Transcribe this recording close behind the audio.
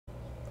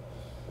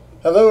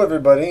Hello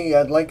everybody,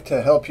 I'd like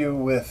to help you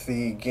with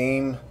the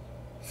game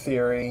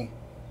theory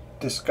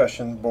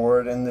discussion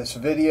board in this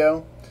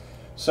video.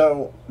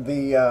 So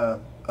the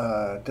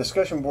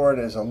discussion board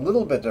is a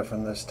little bit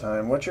different this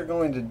time. What you're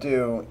going to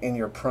do in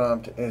your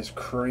prompt is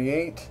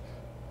create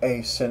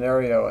a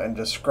scenario and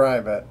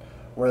describe it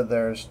where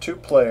there's two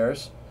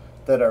players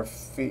that are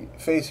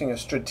facing a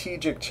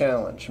strategic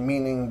challenge,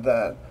 meaning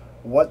that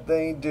what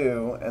they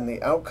do and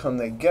the outcome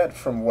they get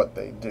from what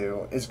they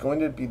do is going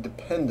to be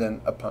dependent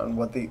upon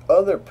what the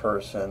other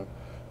person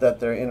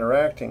that they're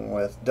interacting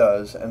with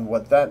does and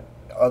what that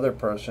other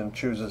person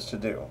chooses to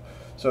do.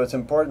 So it's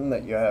important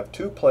that you have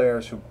two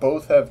players who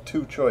both have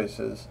two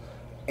choices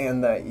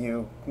and that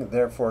you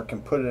therefore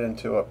can put it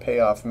into a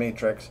payoff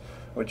matrix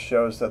which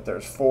shows that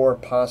there's four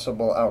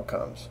possible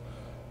outcomes.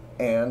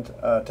 And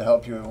to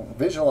help you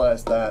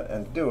visualize that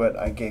and do it,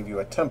 I gave you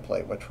a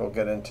template which we'll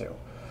get into.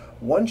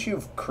 Once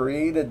you've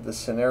created the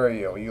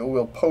scenario, you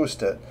will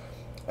post it,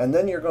 and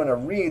then you're going to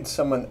read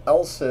someone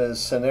else's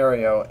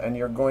scenario, and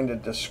you're going to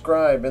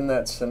describe in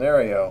that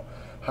scenario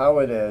how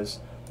it is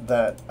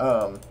that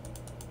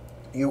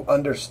you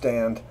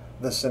understand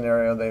the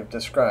scenario they've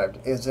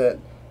described. Is it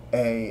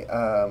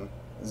a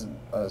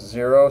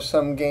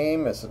zero-sum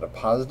game? Is it a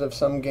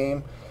positive-sum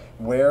game?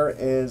 Where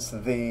is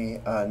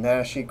the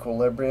Nash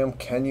equilibrium?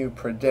 Can you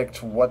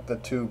predict what the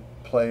two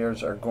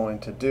players are going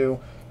to do?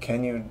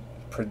 Can you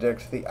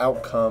predict the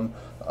outcome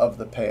of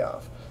the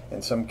payoff?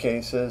 In some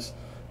cases,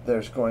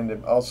 there's going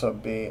to also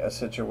be a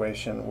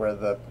situation where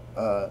the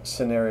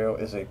scenario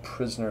is a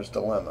prisoner's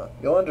dilemma.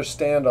 You'll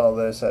understand all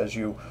this as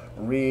you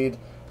read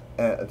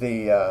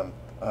the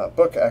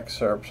book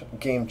excerpt,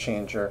 Game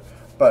Changer,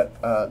 but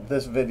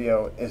this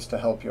video is to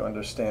help you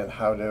understand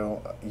how to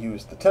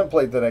use the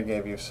template that I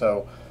gave you.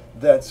 So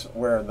that's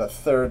where the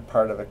third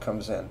part of it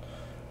comes in.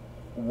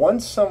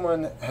 Once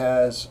someone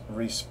has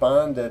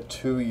responded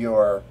to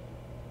your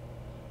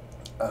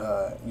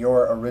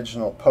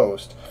original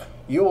post,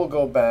 you will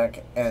go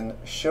back and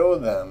show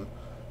them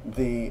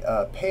the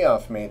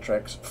payoff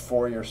matrix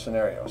for your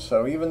scenario.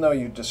 So even though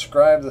you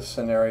describe the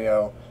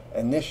scenario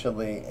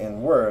initially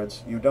in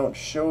words, you don't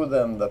show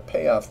them the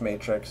payoff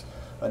matrix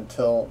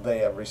until they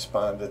have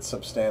responded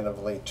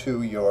substantively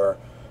to your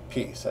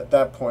piece. At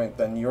that point,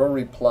 then your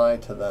reply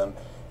to them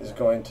is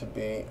going to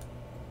be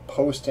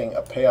posting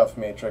a payoff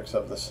matrix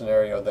of the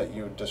scenario that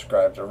you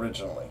described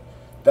originally.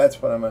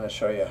 That's what I'm going to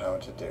show you how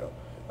to do.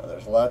 Now,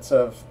 there's lots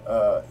of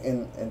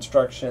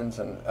instructions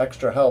and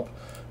extra help,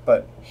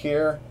 but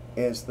here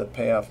is the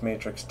payoff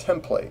matrix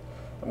template.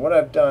 And what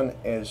I've done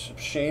is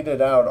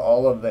shaded out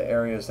all of the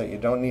areas that you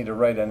don't need to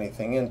write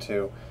anything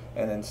into,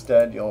 and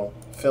instead you'll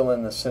fill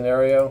in the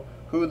scenario,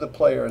 who the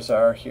players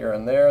are here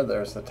and there.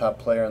 There's the top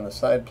player and the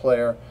side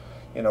player.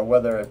 You know,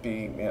 whether it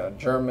be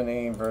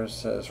Germany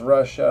versus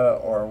Russia,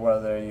 or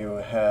whether you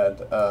had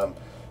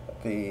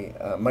the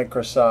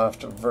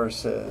Microsoft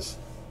versus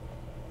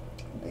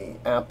the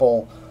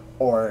Apple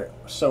or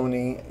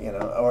Sony,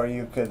 or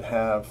you could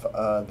have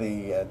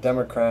the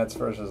Democrats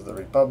versus the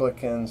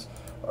Republicans,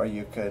 or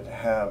you could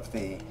have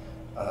the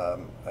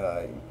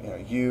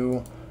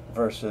you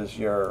versus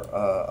your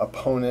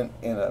opponent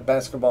in a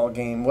basketball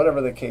game, whatever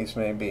the case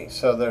may be.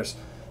 So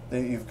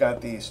you've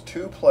got these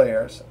two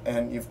players,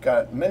 and you've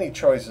got many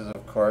choices,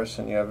 of course,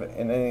 and you have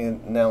in any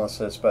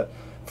analysis, but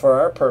for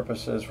our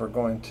purposes, we're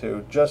going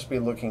to just be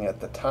looking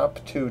at the top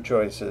two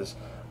choices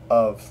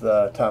of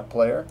the top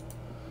player,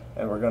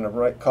 and we're going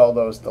to call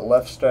those the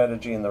left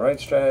strategy and the right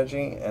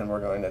strategy, and we're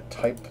going to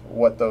type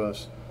what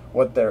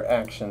their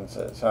actions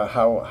is.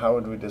 How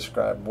would we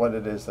describe what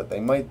it is that they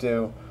might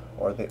do,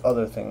 or the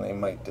other thing they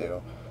might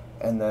do,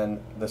 and then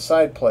the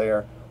side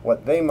player,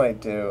 what they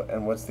might do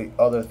and what's the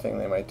other thing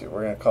they might do.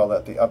 We're going to call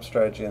that the up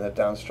strategy and the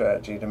down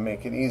strategy to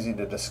make it easy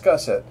to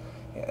discuss it.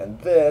 And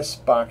this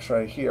box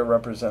right here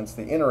represents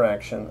the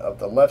interaction of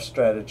the left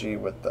strategy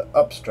with the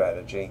up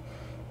strategy.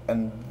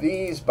 And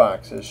these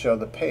boxes show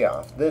the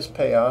payoff. This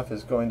payoff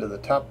is going to the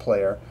top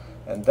player,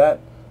 and that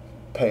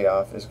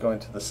payoff is going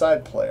to the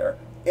side player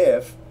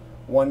if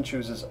one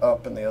chooses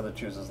up and the other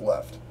chooses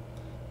left.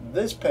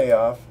 This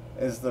payoff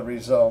is the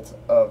result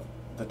of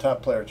the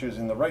top player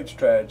choosing the right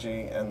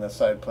strategy and the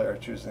side player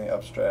choosing the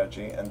up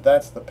strategy, and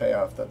that's the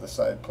payoff that the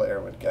side player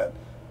would get.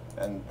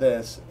 And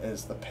this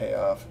is the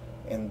payoff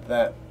in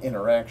that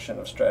interaction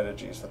of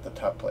strategies that the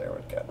top player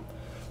would get.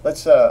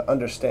 Let's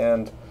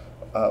understand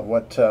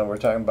what we're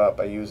talking about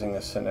by using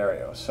a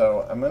scenario.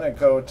 So I'm going to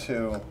go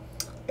to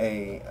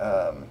a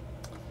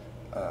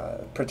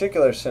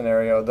particular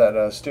scenario that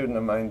a student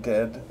of mine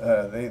did.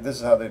 This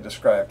is how they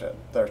described it.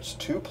 There's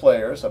two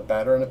players, a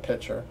batter and a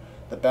pitcher.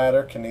 The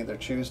batter can either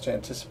choose to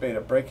anticipate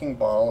a breaking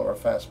ball or a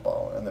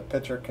fastball, and the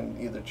pitcher can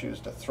either choose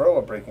to throw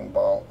a breaking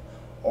ball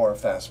or a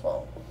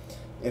fastball.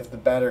 If the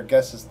batter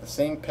guesses the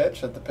same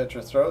pitch that the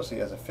pitcher throws, he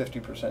has a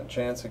 50%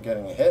 chance of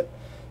getting a hit.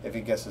 If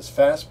he guesses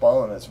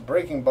fastball and it's a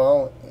breaking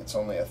ball, it's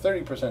only a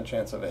 30%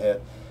 chance of a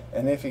hit.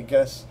 And if he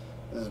guesses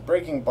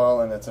breaking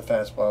ball and it's a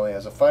fastball, he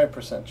has a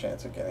 5%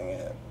 chance of getting a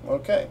hit.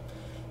 Okay,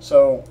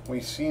 So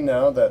we see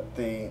now that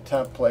the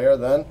top player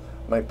then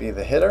might be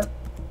the hitter,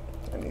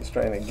 and and he's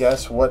trying to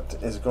guess what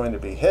is going to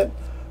be hit,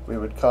 we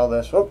would call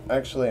this, oh,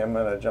 actually I'm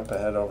going to jump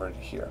ahead over to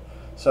here.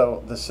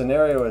 So the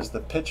scenario is the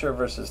pitcher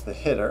versus the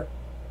hitter,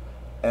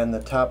 and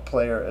the top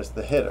player is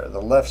the hitter.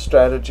 The left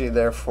strategy,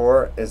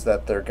 therefore, is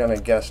that they're going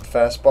to guess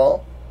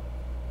fastball,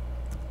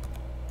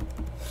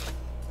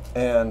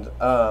 and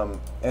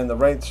the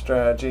right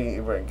strategy,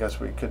 I guess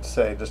we could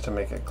say, just to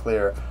make it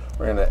clear,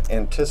 we're going to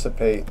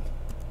anticipate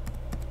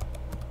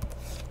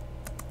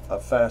a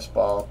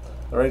fastball.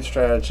 The right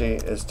strategy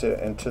is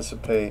to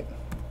anticipate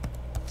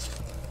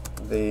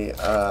the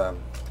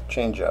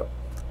changeup,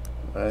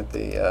 right?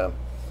 The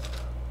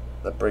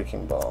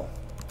breaking ball.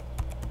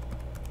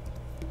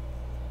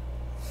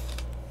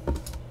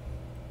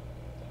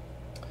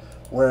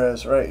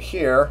 Whereas right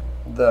here,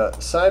 the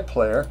side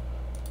player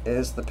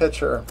is the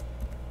pitcher,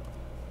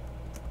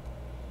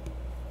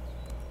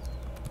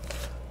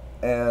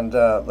 and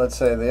let's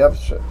say the up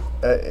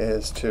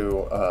is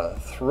to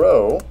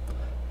throw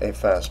a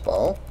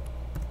fastball,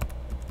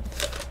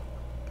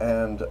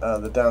 and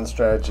the down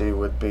strategy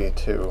would be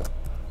to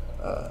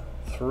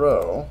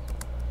throw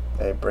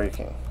a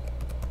breaking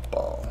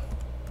ball.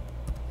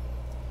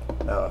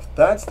 Now, if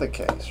that's the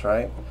case,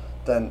 right,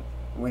 then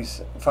we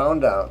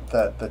found out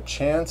that the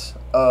chance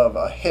of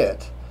a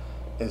hit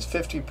is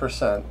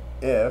 50%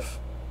 if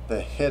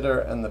the hitter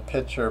and the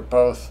pitcher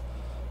both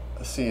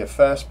see a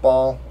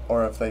fastball,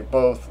 or if they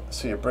both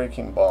see a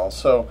breaking ball.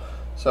 So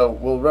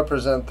we'll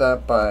represent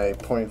that by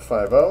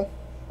 0.50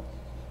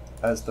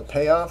 as the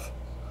payoff,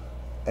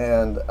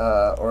 and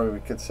or we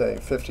could say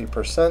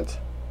 50%.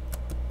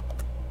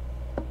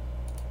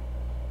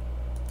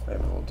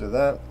 Maybe we'll do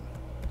that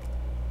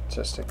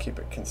just to keep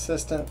it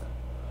consistent.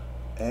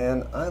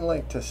 And I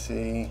like to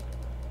see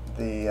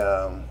the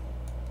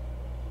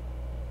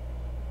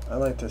I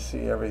like to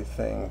see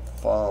everything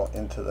fall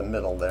into the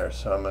middle there,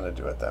 so I'm going to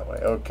do it that way.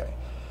 Okay.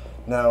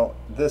 Now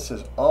this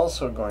is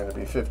also going to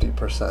be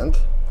 50%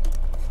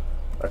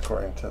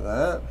 according to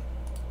that.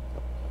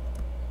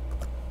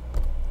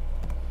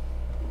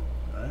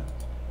 Right.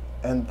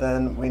 And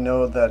then we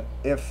know that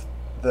if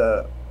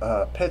the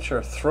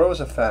pitcher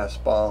throws a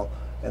fastball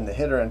and the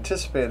hitter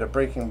anticipated a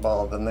breaking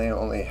ball, then they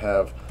only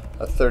have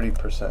a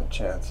 30%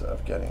 chance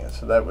of getting it.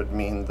 So that would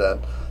mean that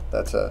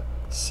that's a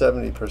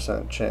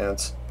 70%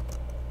 chance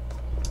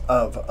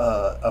of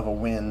a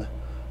win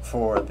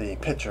for the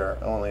pitcher,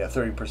 only a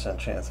 30%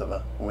 chance of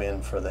a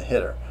win for the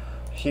hitter.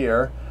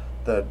 Here,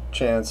 the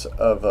chance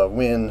of a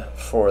win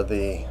for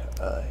the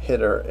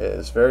hitter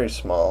is very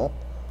small,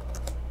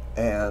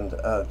 and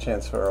the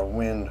chance for a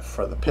win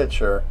for the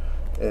pitcher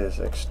is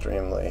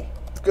extremely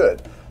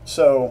good.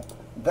 So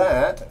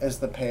that is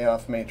the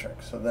payoff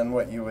matrix. So then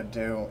what you would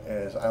do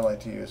is, I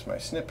like to use my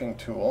snipping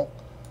tool,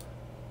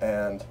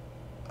 and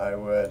I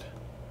would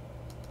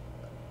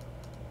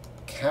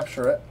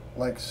capture it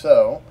like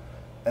so,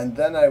 and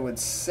then I would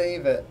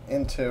save it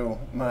into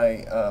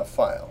my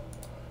file.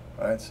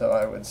 Right, so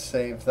I would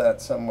save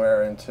that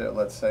somewhere into,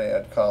 let's say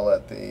I'd call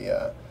it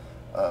the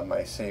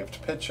my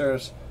saved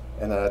pictures,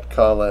 and I'd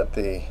call it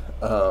the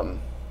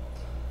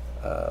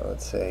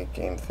let's say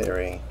game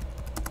theory.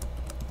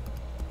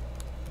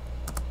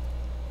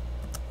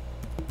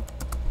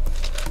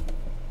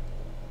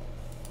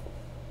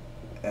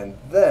 And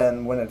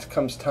then when it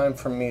comes time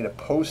for me to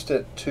post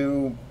it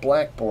to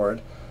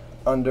Blackboard,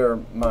 under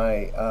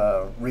my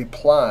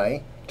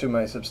reply to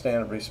my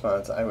substantive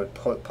response, I would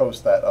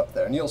post that up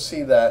there. And you'll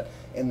see that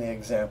in the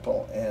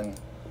example in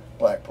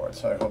Blackboard.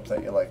 So I hope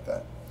that you like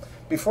that.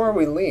 Before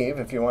we leave,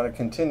 if you want to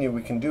continue,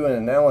 we can do an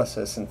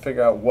analysis and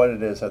figure out what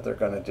it is that they're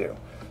going to do.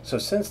 So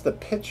since the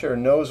pitcher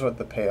knows what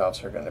the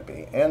payoffs are going to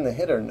be, and the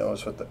hitter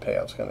knows what the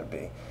payoff's going to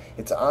be,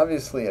 it's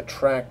obviously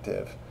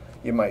attractive,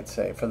 you might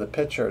say, for the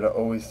pitcher to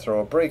always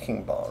throw a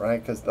breaking ball,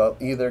 right? Because they'll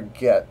either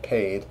get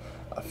paid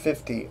a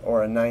 50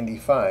 or a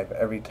 95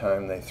 every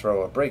time they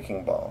throw a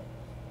breaking ball.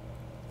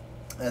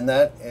 And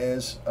that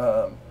is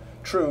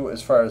true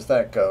as far as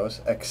that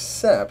goes,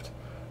 except,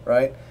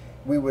 right,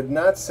 we would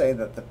not say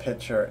that the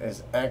pitcher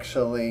is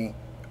actually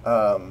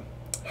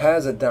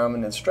has a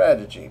dominant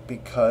strategy,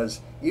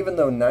 because even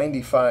though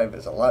 95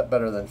 is a lot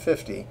better than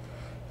 50,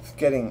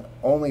 getting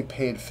only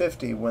paid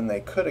 50 when they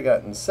could have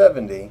gotten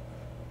 70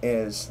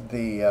 is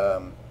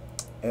the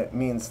it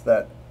means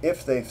that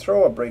if they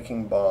throw a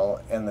breaking ball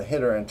and the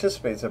hitter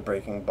anticipates a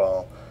breaking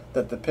ball,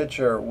 that the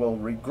pitcher will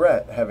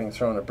regret having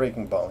thrown a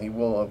breaking ball. He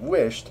will have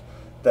wished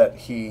that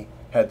he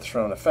had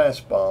thrown a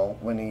fastball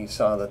when he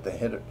saw that the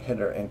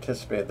hitter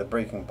anticipated the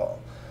breaking ball.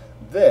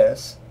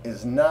 This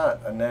is not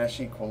a Nash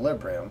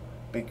equilibrium,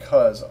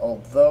 because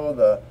although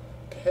the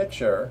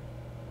pitcher,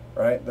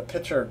 right, the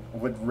pitcher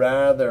would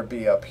rather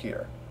be up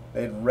here.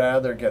 They'd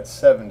rather get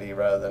 70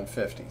 rather than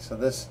 50. So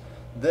this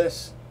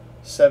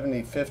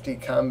 70-50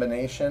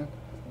 combination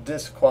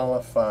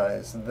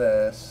disqualifies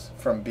this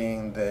from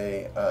being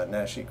the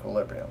Nash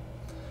equilibrium.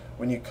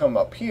 When you come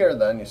up here,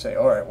 then you say,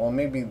 all right, well,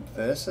 maybe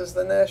this is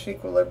the Nash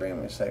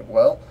equilibrium. You say,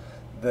 well,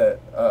 the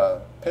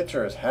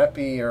pitcher is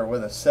happier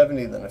with a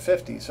 70 than a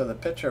 50, so the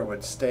pitcher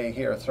would stay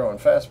here throwing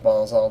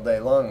fastballs all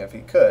day long if he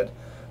could.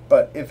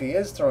 But if he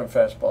is throwing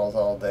fastballs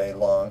all day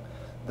long,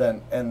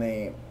 then and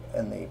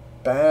the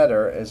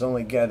batter is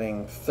only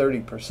getting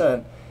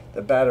 30%,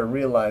 the batter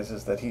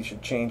realizes that he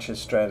should change his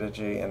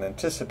strategy and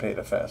anticipate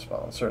a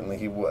fastball. And certainly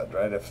he would,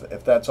 right?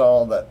 If that's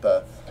all that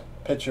the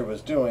pitcher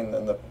was doing,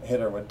 then the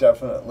hitter would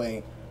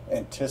definitely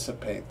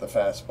anticipate the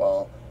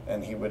fastball,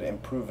 and he would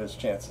improve his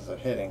chances of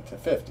hitting to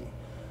 50.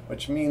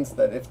 Which means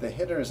that if the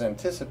hitter is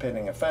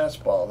anticipating a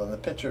fastball, then the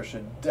pitcher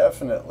should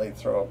definitely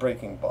throw a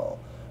breaking ball,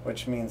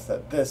 which means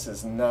that this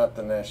is not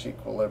the Nash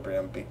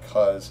equilibrium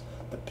because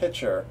the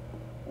pitcher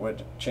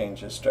would change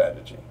his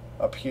strategy.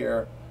 Up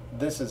here,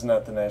 this is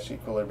not the Nash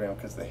equilibrium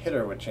because the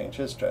hitter would change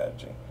his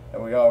strategy.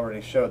 And we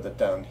already showed that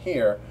down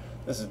here,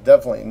 this is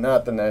definitely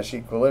not the Nash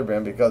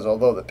equilibrium because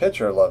although the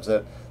pitcher loves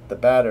it, the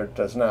batter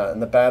does not,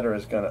 and the batter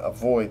is going to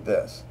avoid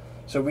this.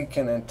 So we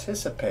can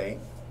anticipate,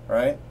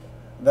 right,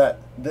 that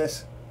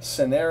this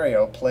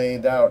scenario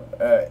played out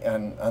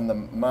on the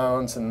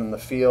mounds and in the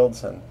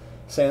fields and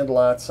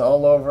sandlots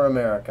all over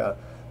America,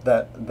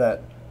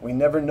 that we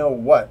never know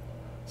what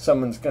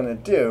someone's going to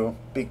do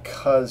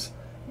because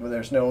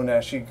there's no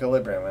Nash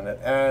equilibrium, and it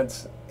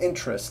adds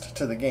interest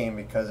to the game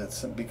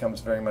because it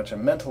becomes very much a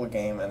mental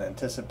game and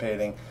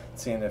anticipating,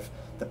 seeing if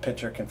the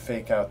pitcher can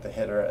fake out the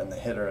hitter, and the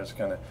hitter is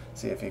going to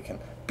see if he can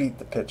beat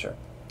the pitcher.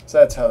 So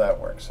that's how that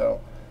works. So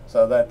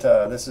that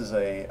this is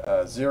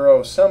a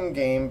zero-sum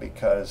game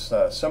because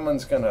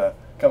someone's going to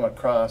come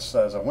across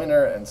as a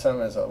winner and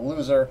some as a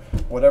loser.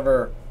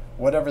 Whatever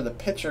the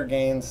pitcher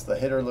gains, the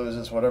hitter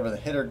loses. Whatever the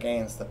hitter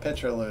gains, the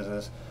pitcher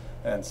loses.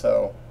 And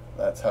so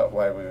that's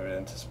why we would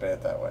anticipate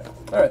it that way.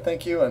 All right,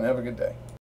 thank you, and have a good day.